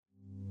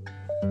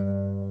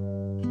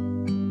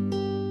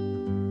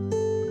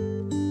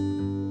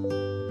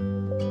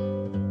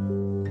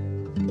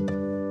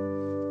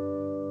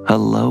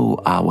Hello,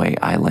 Ahway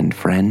Island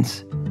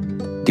friends.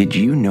 Did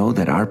you know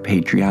that our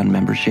Patreon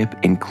membership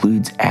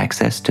includes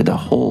access to the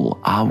whole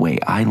Ahway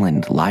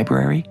Island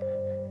library?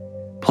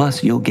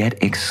 Plus, you'll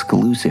get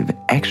exclusive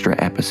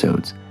extra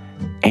episodes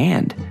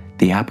and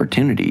the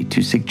opportunity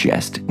to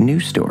suggest new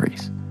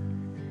stories.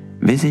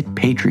 Visit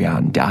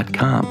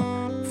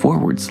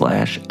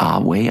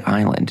patreon.com/Ahway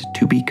Island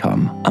to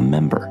become a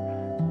member.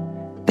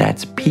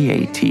 That's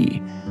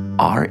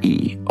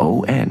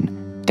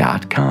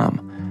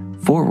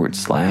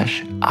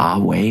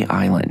patreon.com/Ahway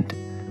Island.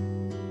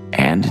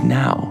 And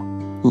now,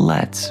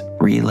 let's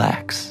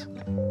relax.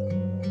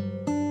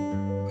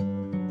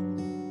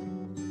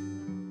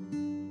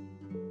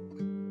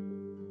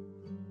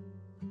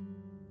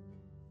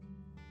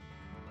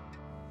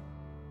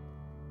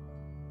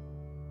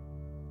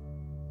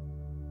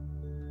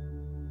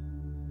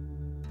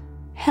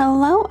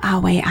 Hello,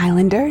 Ahway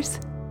Islanders.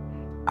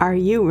 Are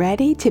you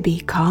ready to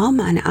be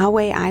calm on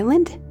Ahway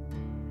Island?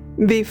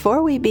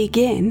 Before we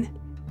begin,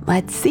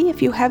 let's see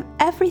if you have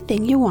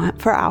everything you want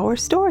for our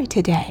story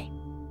today.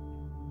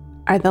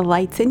 Are the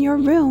lights in your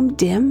room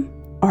dim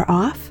or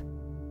off?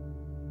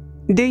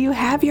 Do you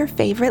have your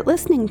favorite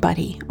listening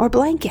buddy or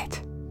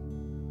blanket?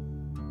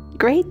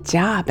 Great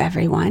job,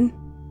 everyone.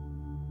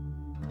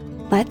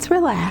 Let's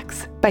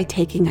relax by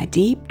taking a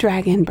deep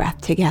dragon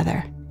breath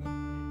together.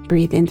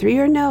 Breathe in through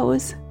your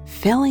nose,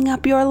 filling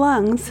up your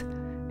lungs,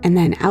 and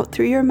then out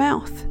through your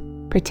mouth,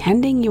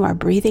 pretending you are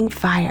breathing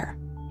fire,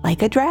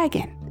 like a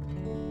dragon.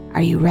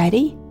 Are you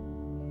ready?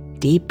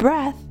 Deep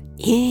breath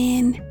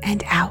in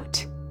and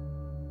out.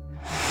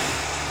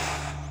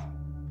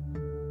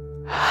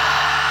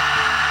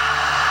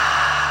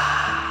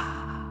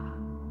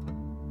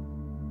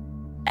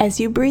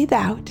 As you breathe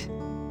out,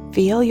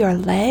 feel your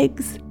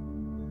legs,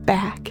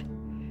 back,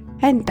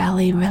 and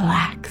belly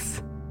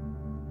relax.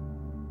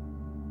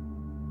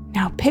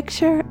 Now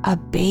picture a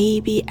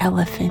baby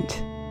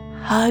elephant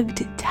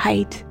hugged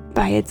tight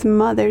by its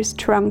mother's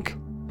trunk.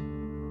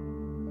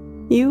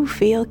 You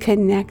feel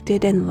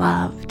connected and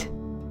loved,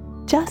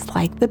 just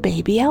like the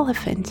baby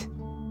elephant.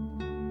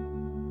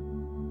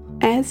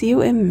 As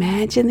you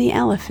imagine the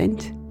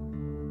elephant,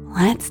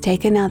 let's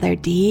take another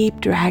deep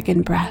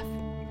dragon breath.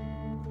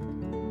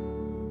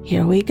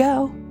 Here we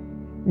go.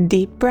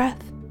 Deep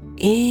breath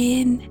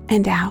in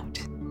and out.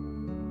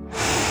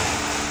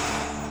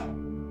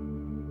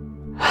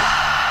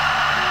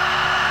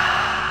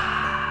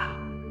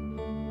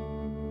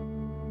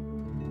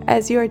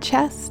 As your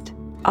chest,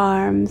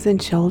 arms,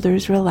 and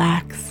shoulders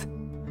relax,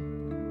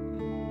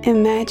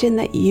 imagine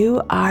that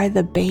you are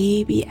the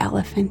baby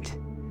elephant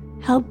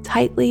held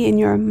tightly in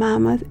your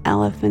mama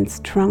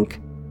elephant's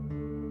trunk.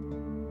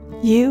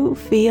 You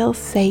feel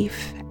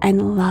safe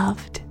and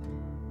loved.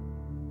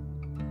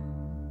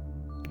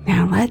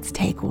 Now let's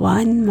take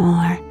one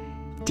more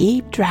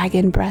deep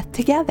dragon breath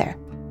together.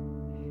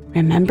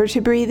 Remember to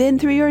breathe in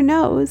through your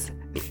nose,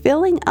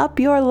 filling up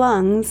your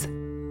lungs,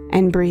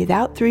 and breathe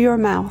out through your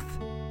mouth,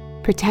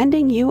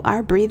 pretending you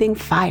are breathing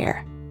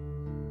fire.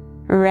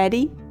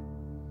 Ready?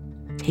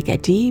 Take a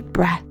deep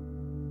breath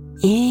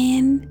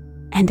in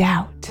and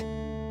out.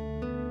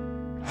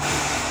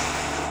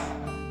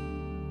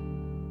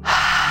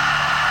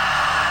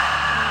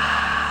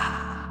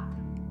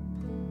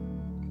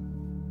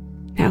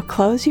 Now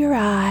close your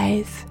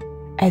eyes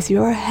as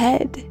your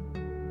head,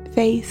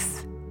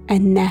 face,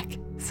 and neck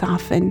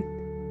soften,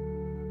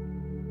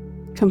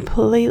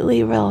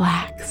 completely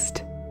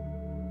relaxed.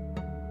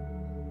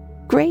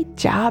 Great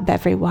job,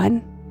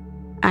 everyone.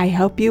 I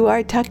hope you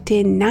are tucked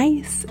in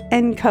nice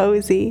and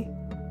cozy.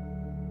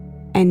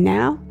 And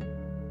now,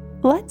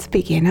 let's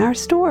begin our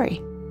story.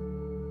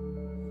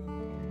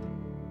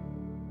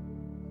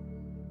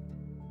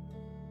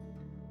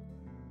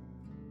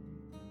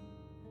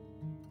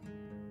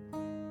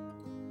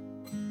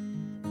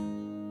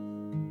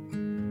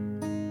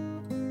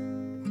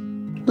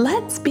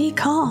 Let's be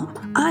calm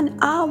on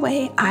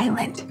Ahway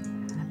Island.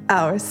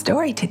 Our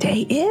story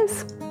today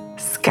is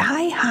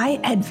Sky High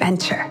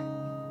Adventure.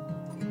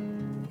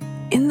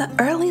 In the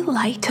early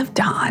light of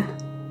dawn,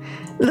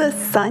 the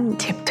sun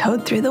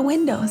tiptoed through the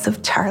windows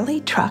of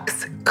Charlie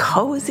Truck's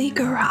cozy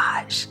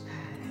garage,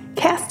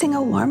 casting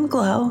a warm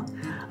glow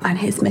on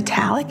his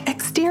metallic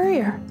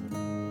exterior.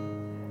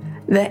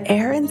 The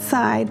air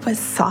inside was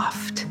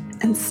soft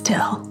and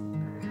still,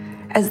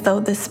 as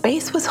though the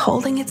space was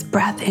holding its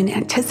breath in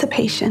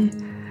anticipation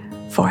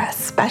for a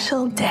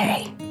special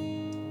day.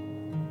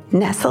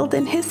 Nestled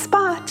in his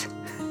spot,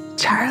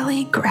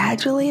 Charlie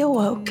gradually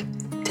awoke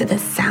to the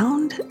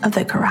sound of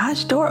the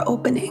garage door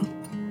opening.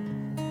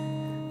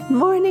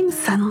 Morning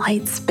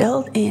sunlight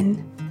spilled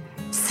in,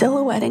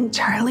 silhouetting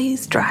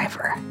Charlie's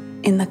driver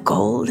in the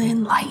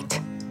golden light.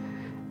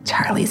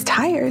 Charlie's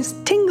tires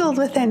tingled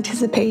with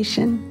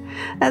anticipation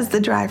as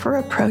the driver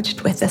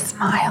approached with a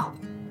smile.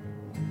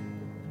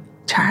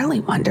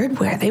 Charlie wondered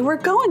where they were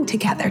going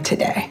together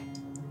today.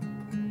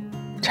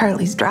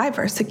 Charlie's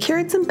driver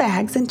secured some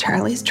bags in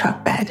Charlie's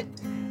truck bed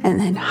and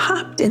then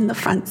hopped in the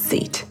front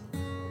seat.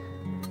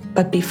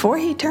 But before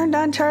he turned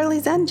on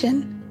Charlie's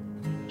engine,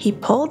 he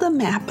pulled a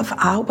map of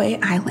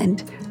Ahway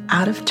Island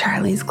out of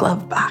Charlie's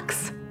glove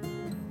box.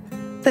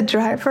 The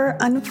driver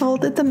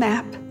unfolded the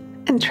map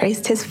and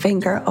traced his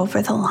finger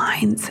over the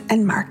lines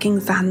and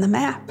markings on the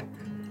map.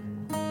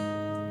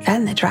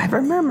 Then the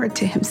driver murmured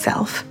to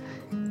himself,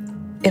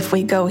 "If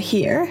we go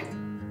here,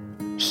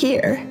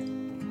 here,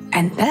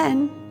 and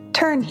then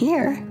turn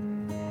here,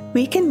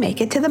 we can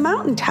make it to the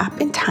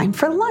mountaintop in time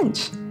for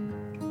lunch."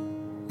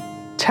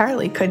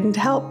 Charlie couldn't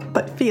help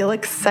but feel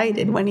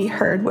excited when he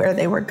heard where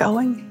they were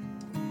going.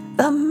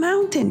 The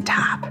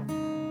mountaintop.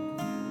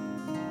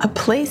 A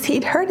place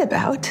he'd heard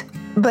about,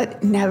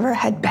 but never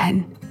had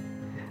been,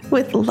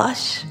 with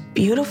lush,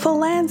 beautiful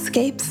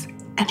landscapes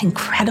and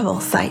incredible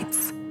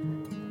sights.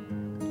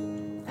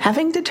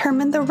 Having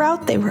determined the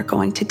route they were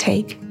going to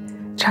take,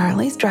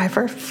 Charlie's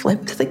driver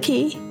flipped the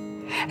key,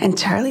 and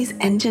Charlie's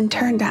engine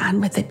turned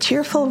on with a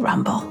cheerful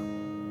rumble.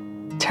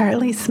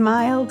 Charlie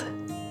smiled.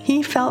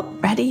 He felt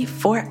ready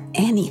for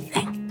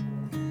anything.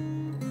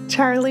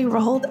 Charlie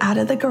rolled out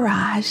of the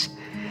garage,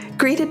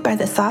 greeted by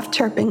the soft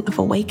chirping of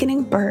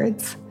awakening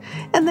birds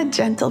and the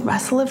gentle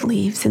rustle of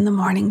leaves in the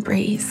morning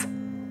breeze.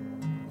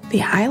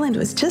 The island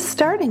was just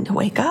starting to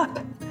wake up,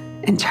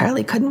 and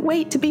Charlie couldn't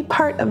wait to be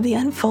part of the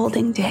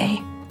unfolding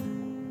day.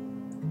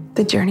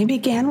 The journey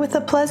began with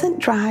a pleasant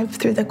drive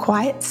through the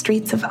quiet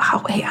streets of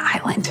Ahway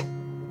Island.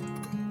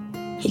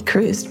 He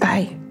cruised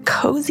by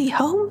cozy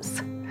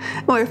homes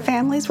where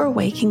families were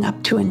waking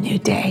up to a new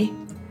day,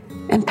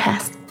 and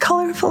past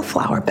colorful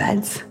flower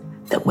beds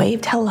that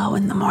waved hello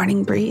in the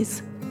morning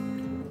breeze.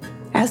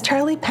 As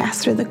Charlie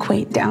passed through the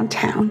quaint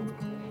downtown,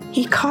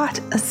 he caught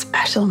a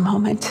special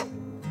moment.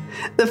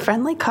 The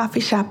friendly coffee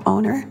shop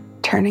owner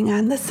turning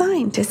on the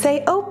sign to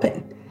say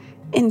open,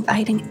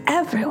 inviting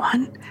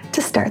everyone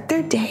to start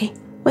their day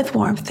with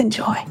warmth and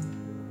joy.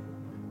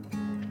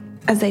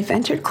 As they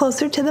ventured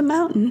closer to the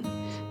mountain,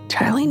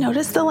 Charlie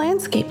noticed the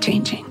landscape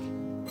changing.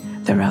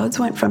 The roads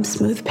went from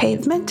smooth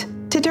pavement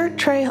to dirt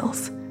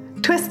trails,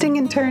 twisting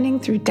and turning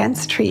through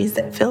dense trees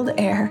that filled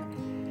air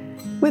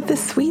with the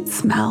sweet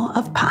smell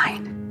of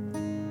pine.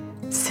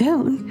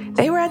 Soon,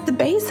 they were at the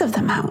base of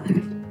the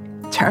mountain.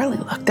 Charlie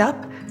looked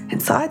up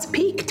and saw its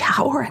peak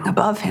towering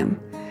above him,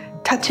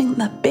 touching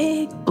the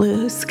big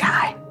blue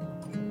sky.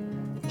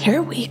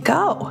 "Here we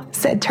go,"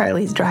 said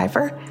Charlie's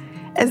driver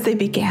as they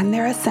began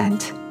their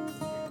ascent.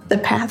 The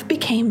path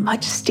became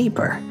much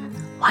steeper,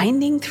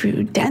 winding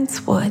through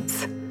dense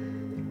woods.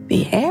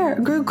 The air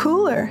grew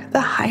cooler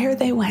the higher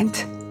they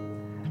went.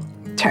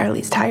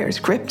 Charlie's tires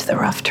gripped the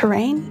rough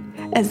terrain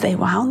as they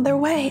wound their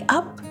way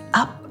up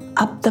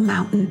the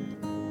mountain.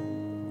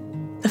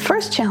 The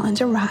first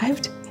challenge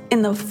arrived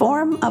in the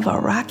form of a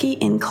rocky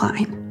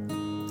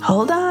incline.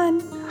 Hold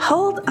on,"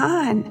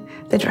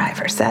 the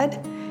driver said,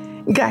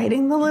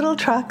 guiding the little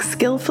truck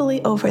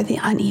skillfully over the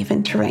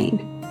uneven terrain.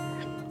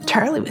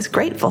 Charlie was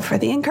grateful for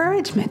the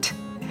encouragement.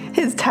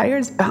 His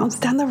tires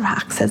bounced on the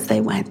rocks as they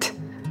went.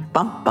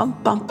 Bump,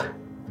 bump, bump.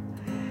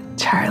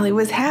 Charlie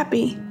was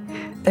happy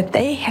that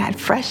they had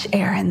fresh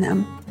air in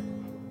them.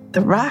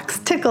 The rocks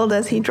tickled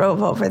as he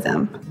drove over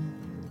them.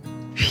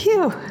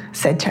 "Phew,"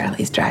 said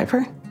Charlie's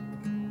driver.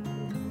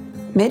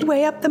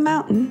 Midway up the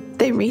mountain,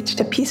 they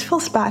reached a peaceful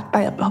spot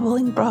by a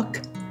bubbling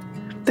brook.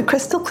 The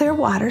crystal clear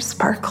water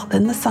sparkled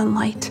in the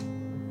sunlight.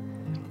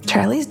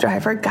 Charlie's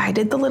driver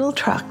guided the little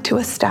truck to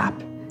a stop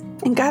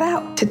and got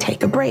out to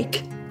take a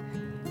break.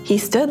 He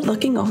stood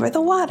looking over the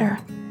water.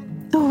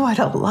 "What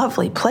a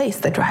lovely place,"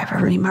 the driver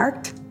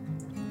remarked.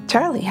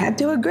 Charlie had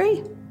to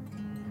agree.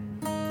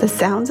 The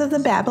sounds of the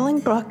babbling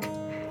brook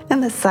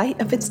and the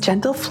sight of its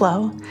gentle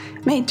flow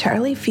made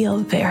Charlie feel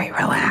very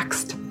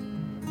relaxed.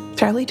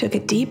 Charlie took a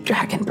deep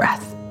dragon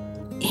breath,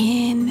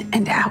 in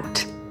and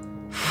out.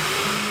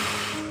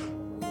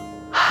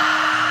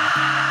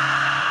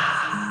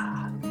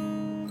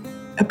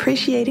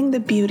 Appreciating the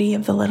beauty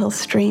of the little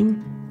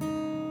stream.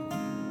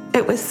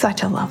 It was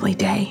such a lovely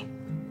day.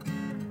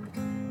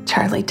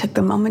 Charlie took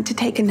the moment to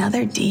take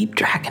another deep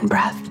dragon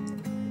breath,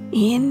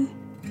 in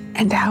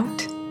and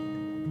out.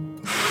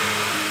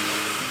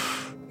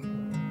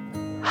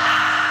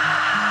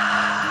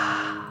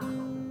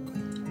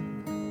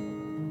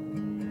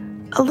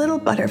 A little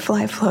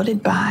butterfly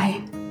floated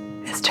by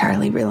as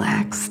Charlie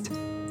relaxed.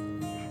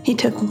 He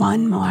took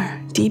one more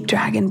deep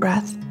dragon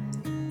breath,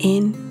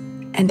 in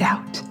and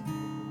out.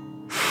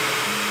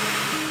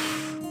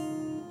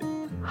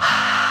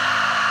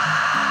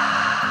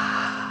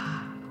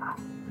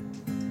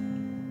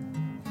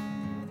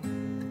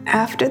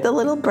 After the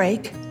little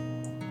break,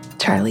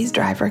 Charlie's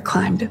driver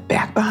climbed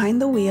back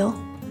behind the wheel,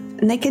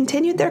 and they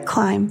continued their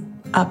climb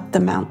up the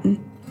mountain.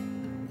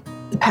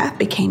 The path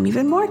became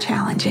even more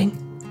challenging.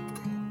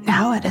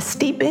 Now at a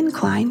steep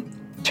incline,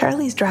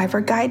 Charlie's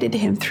driver guided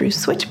him through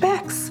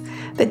switchbacks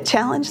that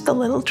challenged the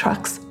little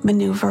truck's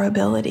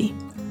maneuverability.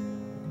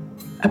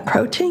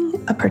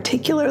 Approaching a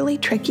particularly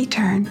tricky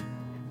turn,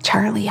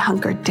 Charlie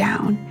hunkered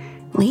down,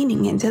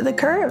 leaning into the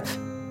curve.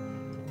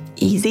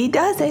 "Easy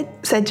does it,"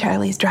 said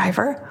Charlie's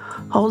driver,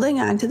 holding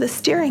onto the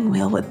steering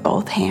wheel with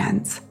both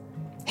hands.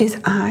 His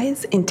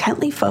eyes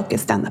intently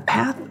focused on the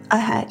path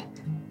ahead.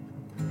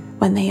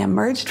 When they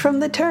emerged from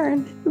the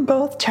turn,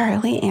 both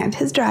Charlie and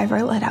his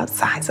driver let out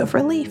sighs of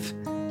relief.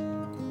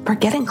 "We're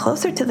getting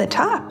closer to the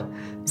top,"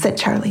 said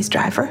Charlie's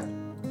driver.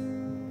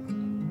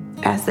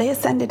 As they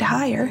ascended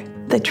higher,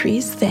 the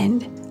trees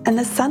thinned and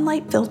the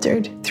sunlight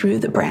filtered through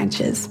the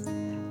branches,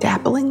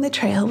 dappling the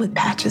trail with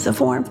patches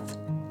of warmth.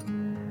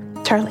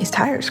 Charlie's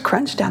tires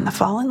crunched on the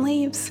fallen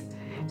leaves,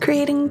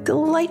 creating a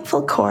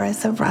delightful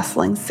chorus of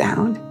rustling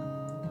sound.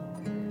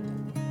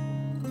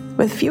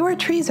 With fewer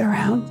trees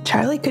around,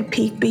 Charlie could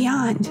peek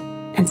beyond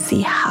and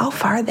see how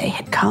far they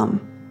had come.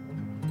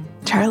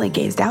 Charlie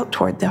gazed out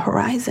toward the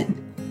horizon.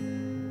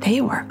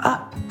 They were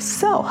up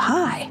so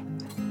high.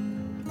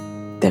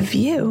 The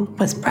view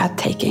was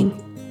breathtaking.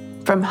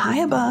 From high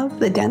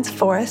above, the dense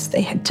forest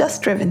they had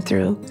just driven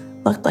through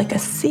looked like a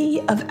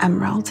sea of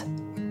emerald.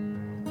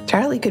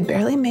 Charlie could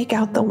barely make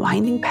out the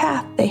winding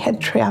path they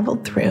had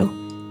traveled through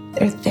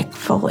their thick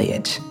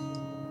foliage.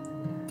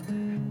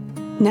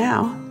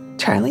 Now,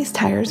 Charlie's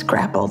tires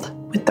grappled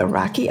with the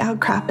rocky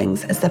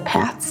outcroppings as the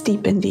path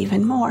steepened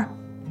even more.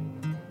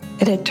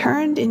 It had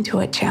turned into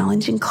a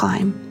challenging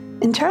climb,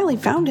 and Charlie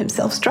found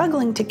himself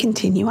struggling to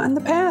continue on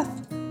the path.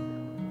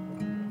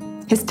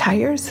 His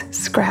tires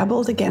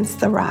scrabbled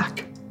against the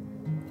rock.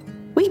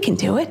 "We can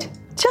do it,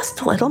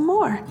 just a little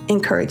more,"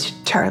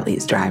 encouraged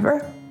Charlie's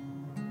driver.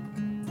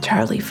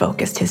 Charlie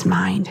focused his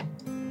mind.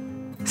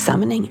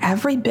 Summoning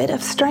every bit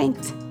of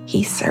strength,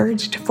 he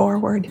surged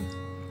forward.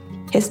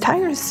 His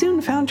tires soon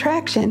found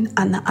traction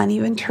on the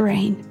uneven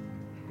terrain.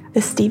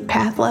 The steep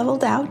path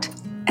leveled out,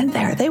 and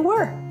there they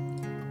were,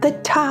 the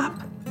top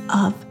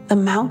of the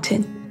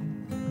mountain.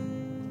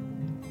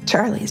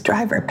 Charlie's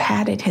driver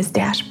patted his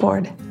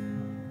dashboard,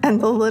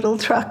 and the little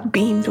truck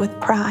beamed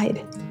with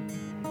pride.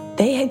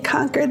 They had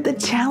conquered the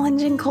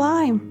challenging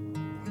climb.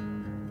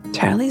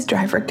 Charlie's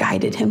driver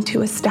guided him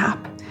to a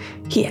stop.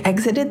 He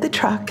exited the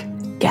truck,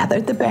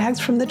 gathered the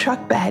bags from the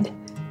truck bed,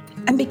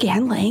 and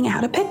began laying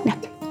out a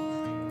picnic.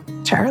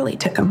 Charlie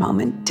took a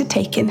moment to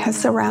take in his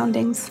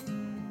surroundings.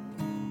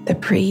 The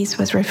breeze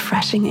was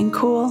refreshing and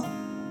cool,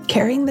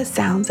 carrying the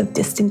sounds of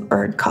distant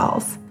bird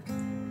calls.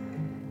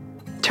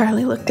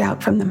 Charlie looked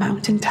out from the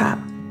mountaintop.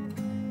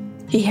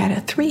 He had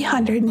a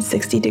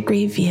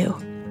 360-degree view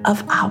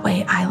of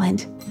Ahway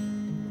Island.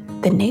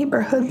 The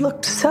neighborhood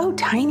looked so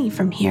tiny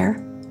from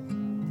here,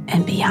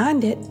 and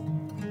beyond it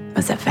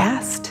was a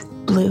vast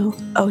blue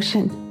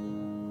ocean.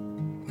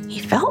 He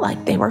felt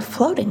like they were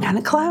floating on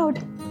a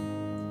cloud.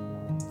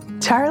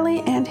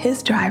 Charlie and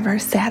his driver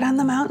sat on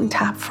the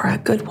mountaintop for a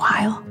good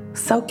while,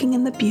 soaking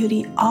in the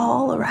beauty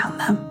all around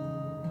them.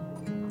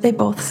 They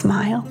both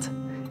smiled,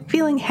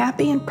 feeling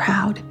happy and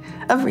proud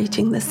of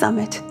reaching the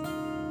summit.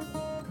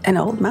 An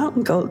old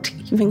mountain goat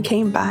even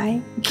came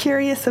by,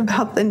 curious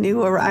about the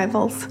new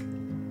arrivals.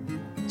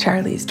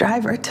 Charlie's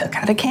driver took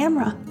out a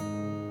camera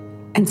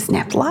and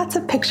snapped lots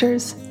of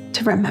pictures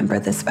to remember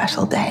the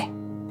special day.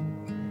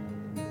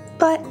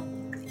 But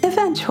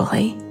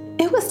eventually,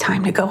 it was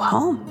time to go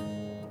home.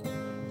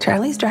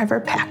 Charlie's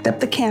driver packed up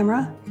the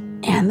camera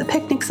and the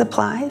picnic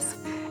supplies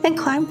and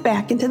climbed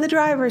back into the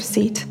driver's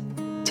seat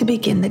to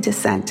begin the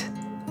descent.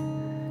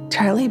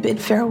 Charlie bid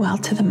farewell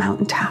to the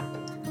mountaintop,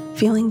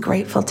 feeling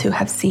grateful to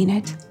have seen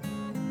it.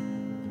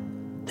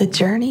 The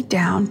journey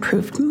down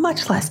proved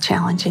much less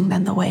challenging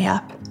than the way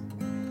up.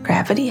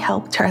 Gravity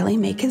helped Charlie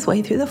make his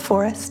way through the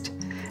forest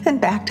and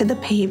back to the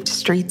paved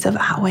streets of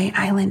Ahway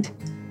Island.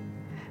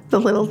 The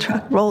little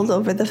truck rolled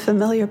over the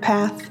familiar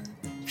path,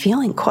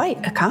 feeling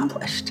quite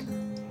accomplished.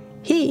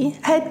 He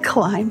had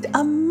climbed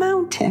a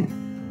mountain.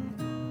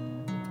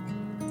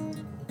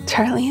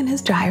 Charlie and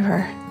his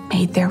driver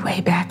made their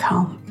way back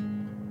home.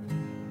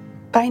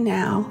 By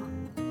now,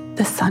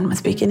 the sun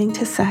was beginning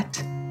to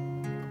set,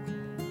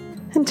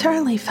 and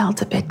Charlie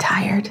felt a bit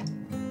tired.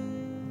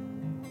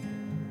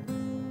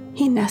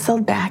 He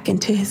nestled back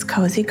into his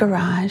cozy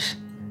garage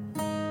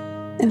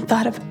and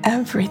thought of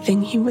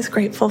everything he was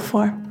grateful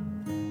for.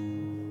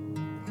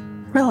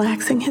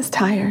 Relaxing his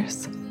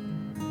tires,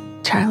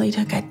 Charlie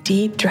took a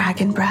deep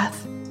dragon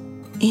breath,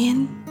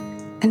 in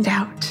and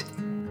out.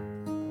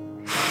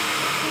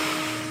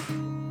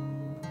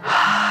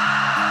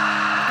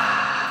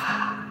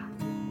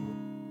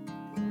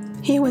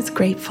 He was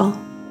grateful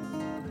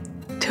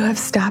to have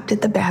stopped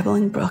at the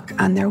babbling brook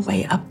on their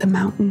way up the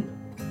mountain.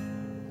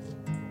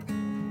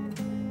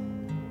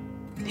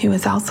 He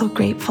was also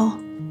grateful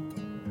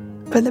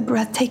for the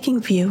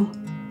breathtaking view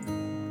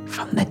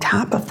from the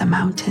top of the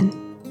mountain.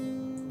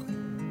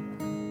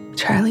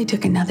 Charlie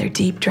took another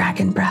deep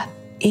dragon breath,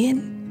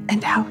 in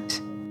and out.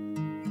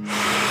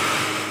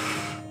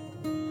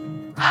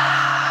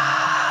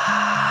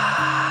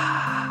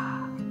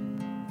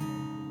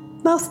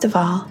 Most of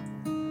all,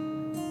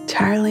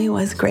 Charlie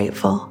was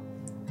grateful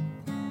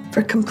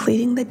for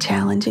completing the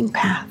challenging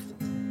path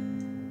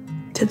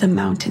to the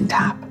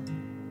mountaintop.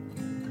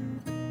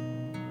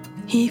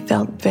 He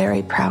felt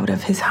very proud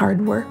of his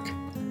hard work,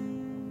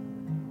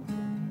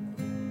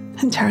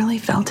 and Charlie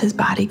felt his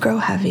body grow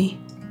heavy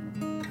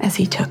as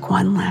he took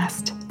one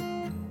last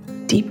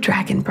deep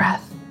dragon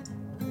breath,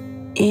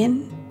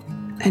 in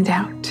and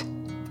out.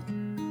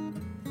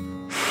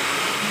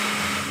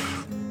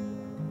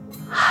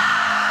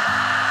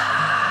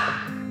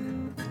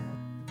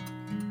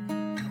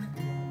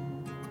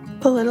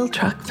 The little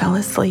truck fell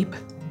asleep,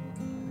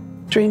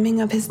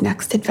 dreaming of his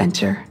next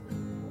adventure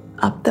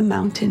up the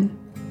mountain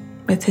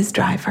with his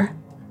driver.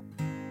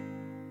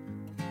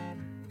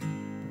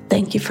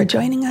 Thank you for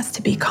joining us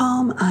to be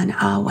calm on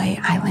Ahway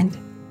Island.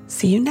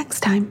 See you next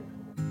time.